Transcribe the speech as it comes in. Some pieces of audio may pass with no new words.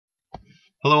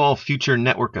Hello all future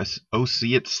network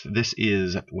associates. This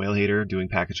is Whalehater doing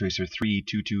Packet Tracer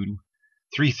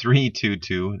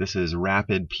 3322. This is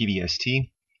rapid PBST,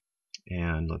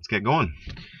 and let's get going.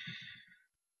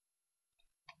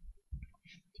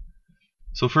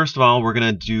 So first of all, we're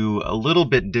going to do a little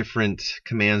bit different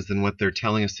commands than what they're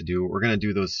telling us to do. We're going to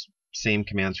do those same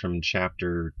commands from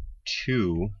chapter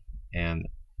 2, and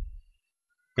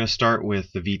we're going to start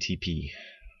with the VTP.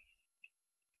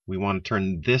 We want to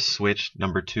turn this switch,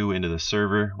 number 2, into the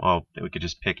server. Well, we could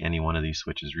just pick any one of these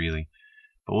switches really.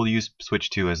 But we'll use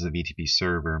switch 2 as the VTP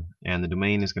server. And the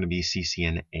domain is going to be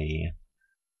CCNA.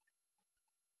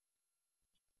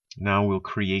 Now we'll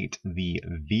create the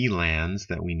VLANs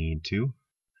that we need to.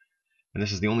 And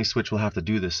this is the only switch we'll have to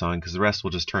do this on, because the rest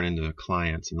will just turn into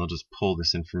clients. And they'll just pull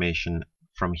this information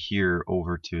from here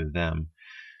over to them.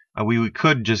 We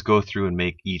could just go through and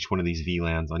make each one of these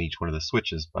VLANs on each one of the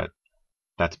switches, but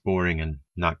that's boring and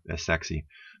not as sexy.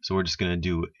 So we're just going to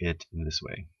do it this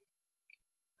way.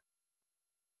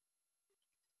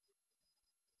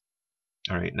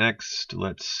 Alright, next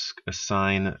let's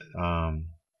assign the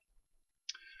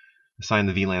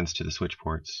VLANs to the switch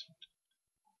ports.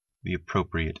 The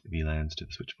appropriate VLANs to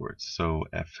the switch ports. So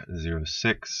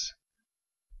F06 is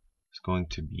going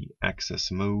to be access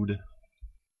mode.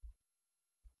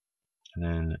 And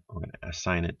then we're going to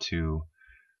assign it to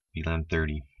VLAN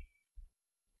 30.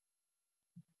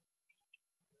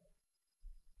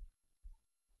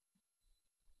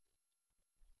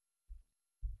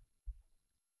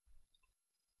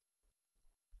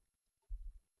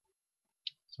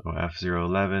 So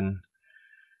F011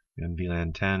 and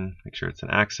VLAN 10, make sure it's an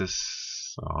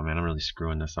access. Oh man, I'm really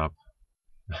screwing this up.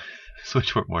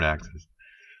 Switch port mode access.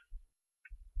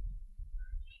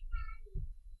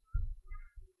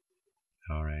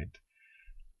 Alright.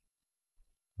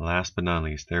 Last but not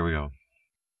least, there we go.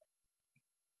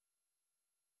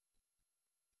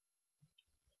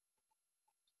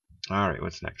 Alright,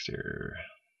 what's next here?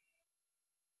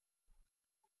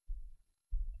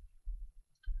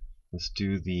 Let's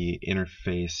do the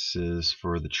interfaces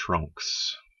for the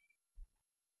trunks.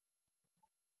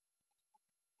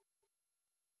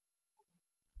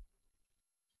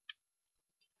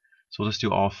 So we'll just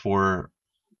do all 4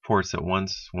 ports at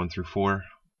once, 1 through 4.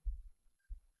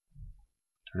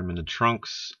 Turn them into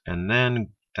trunks, and then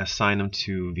assign them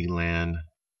to VLAN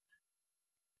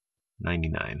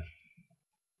 99.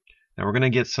 Now we're going to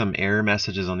get some error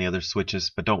messages on the other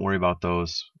switches, but don't worry about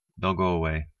those. They'll go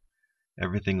away.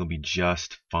 Everything will be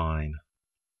just fine.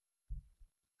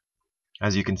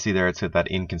 As you can see there, it's at that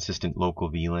inconsistent local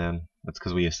VLAN. That's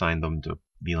because we assigned them to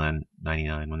VLAN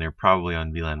 99 when they're probably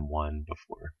on VLAN 1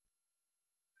 before.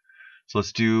 So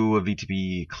let's do a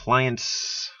VTP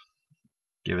clients.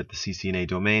 Give it the CCNA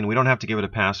domain. We don't have to give it a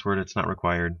password. It's not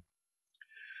required.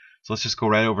 So let's just go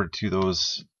right over to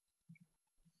those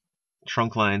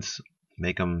trunk lines.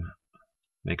 Make them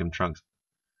trunks.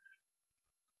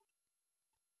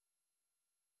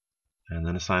 And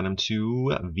then assign them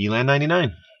to VLAN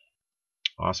 99.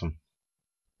 Awesome.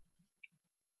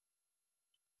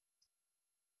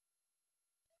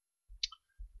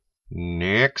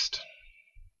 Next.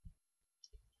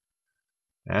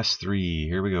 S3.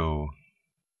 Here we go.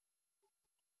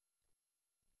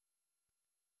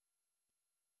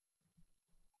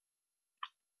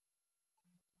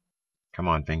 Come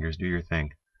on, fingers, do your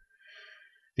thing.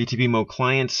 VTP mode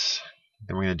clients.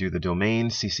 Then we're going to do the domain,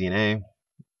 CCNA.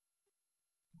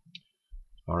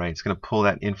 Alright, it's going to pull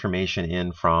that information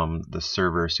in from the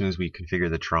server as soon as we configure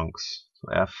the trunks. So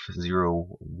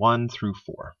F01 through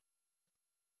 4.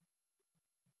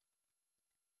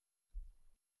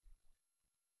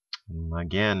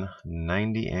 Again,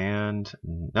 90 and...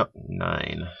 no,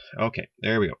 9. Okay,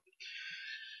 there we go.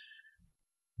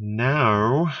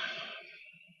 Now...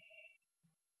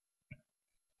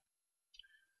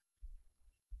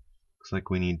 looks like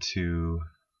we need to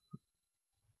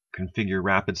configure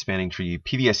rapid spanning tree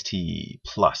PBST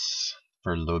plus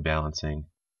for load balancing.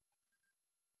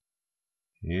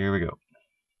 Here we go.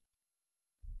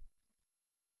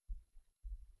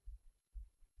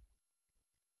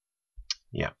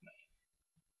 Yeah.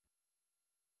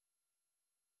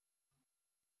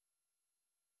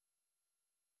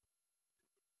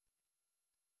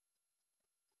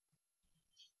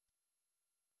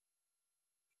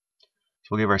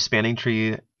 So we'll give our spanning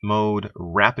tree mode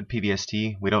rapid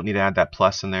PBST. We don't need to add that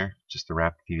plus in there, just the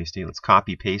rapid PBST. Let's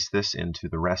copy paste this into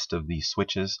the rest of the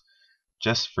switches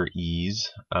just for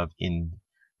ease of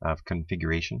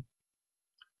configuration.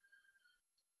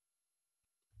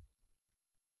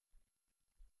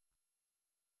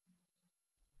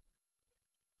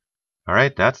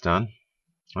 Alright, that's done.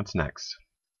 What's next?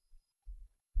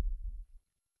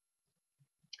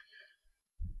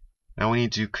 Now we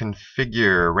need to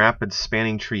configure rapid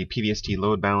spanning tree PVST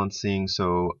load balancing.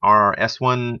 So our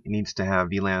S1 needs to have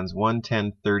VLANs 1,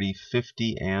 10, 30,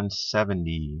 50, and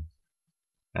 70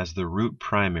 as the root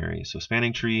primary. So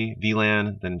spanning tree,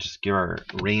 VLAN, then just give our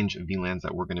range of VLANs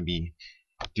that we're going to be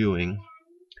doing.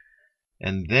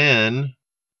 And then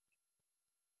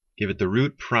give it the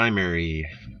root primary.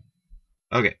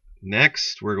 Okay,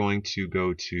 next we're going to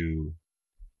go to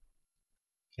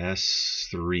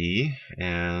S3,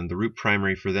 and the root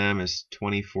primary for them is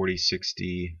 20, 40,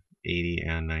 60, 80,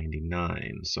 and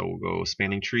 99. So we'll go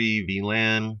spanning tree,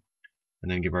 VLAN,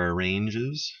 and then give our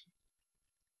ranges.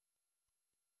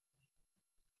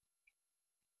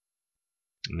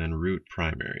 And then root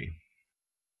primary.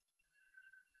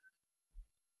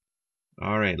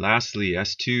 Alright, lastly,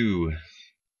 S2,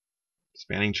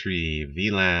 spanning tree,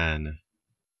 VLAN.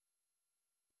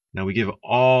 Now we give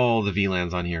all the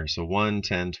VLANs on here, so 1,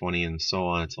 10, 20, and so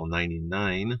on until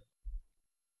 99.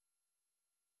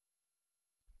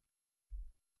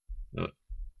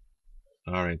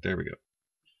 Alright, there we go.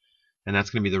 And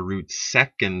that's going to be the root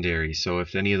secondary, so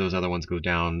if any of those other ones go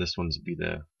down, this one's will be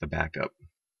the backup.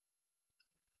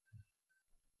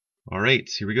 Alright,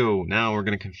 here we go. Now we're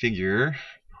going to configure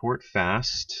port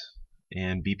fast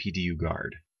and BPDU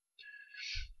guard.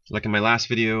 Like in my last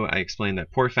video, I explained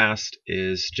that port fast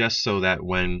is just so that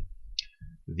when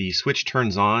the switch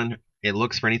turns on, it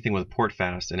looks for anything with port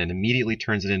fast and it immediately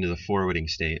turns it into the forwarding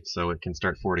state, so it can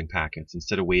start forwarding packets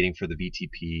instead of waiting for the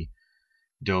VTP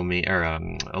domain or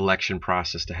election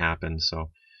process to happen.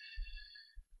 So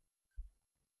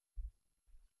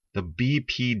the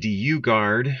BPDU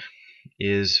guard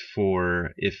is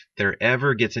for if there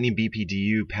ever gets any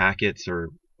BPDU packets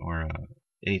or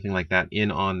anything like that in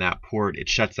on that port, it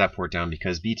shuts that port down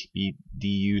because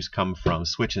BPDUs come from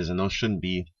switches and those shouldn't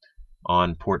be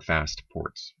on port fast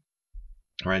ports.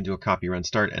 Alright, do a copy run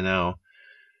start, and now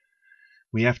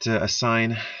we have to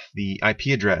assign the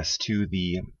IP address to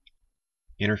the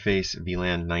interface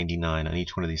VLAN 99 on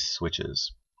each one of these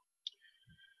switches.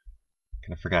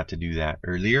 Kind of forgot to do that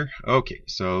earlier. Okay,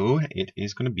 so it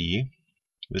is going to be,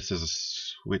 this is a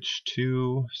switch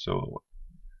 2, so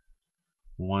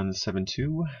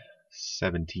 172,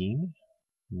 17,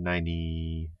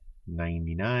 90,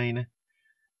 99,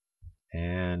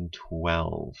 and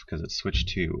 12, because it's switch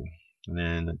 2. And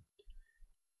then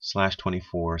 /24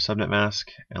 subnet mask,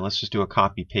 and let's just do a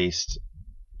copy paste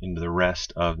into the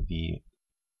rest of the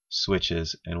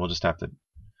switches, and we'll just have to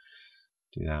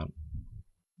do that.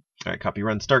 Alright, copy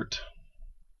run start.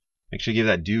 Make sure you give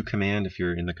that do command if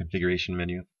you're in the configuration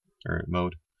menu or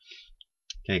mode.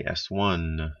 Okay,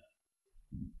 S1.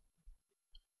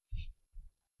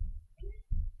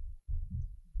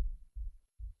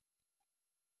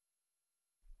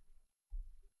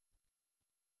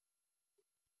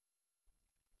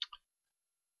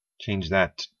 Change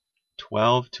that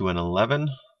 12 to an 11,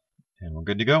 and we're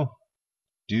good to go.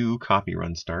 Do copy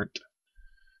run start,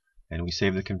 and we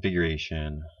save the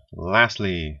configuration.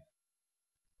 Lastly,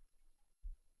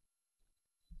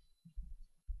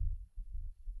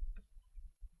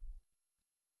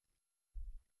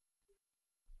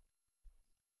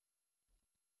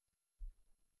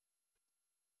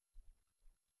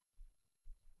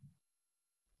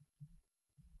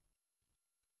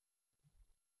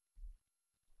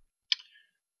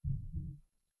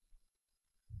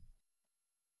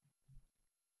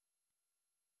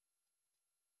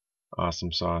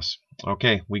 awesome sauce.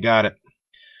 Okay, we got it.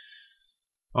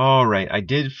 Alright, I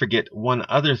did forget one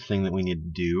other thing that we need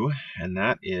to do, and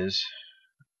that is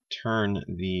turn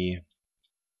the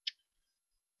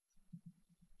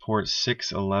port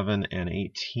 6, 11, and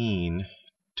 18,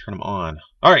 turn them on.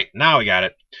 Alright, now we got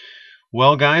it.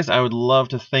 Well guys, I would love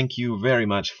to thank you very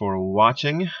much for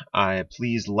watching.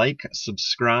 Please like,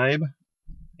 subscribe,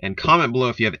 and comment below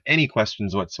if you have any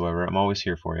questions whatsoever. I'm always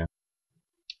here for you.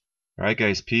 Alright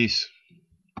guys, peace.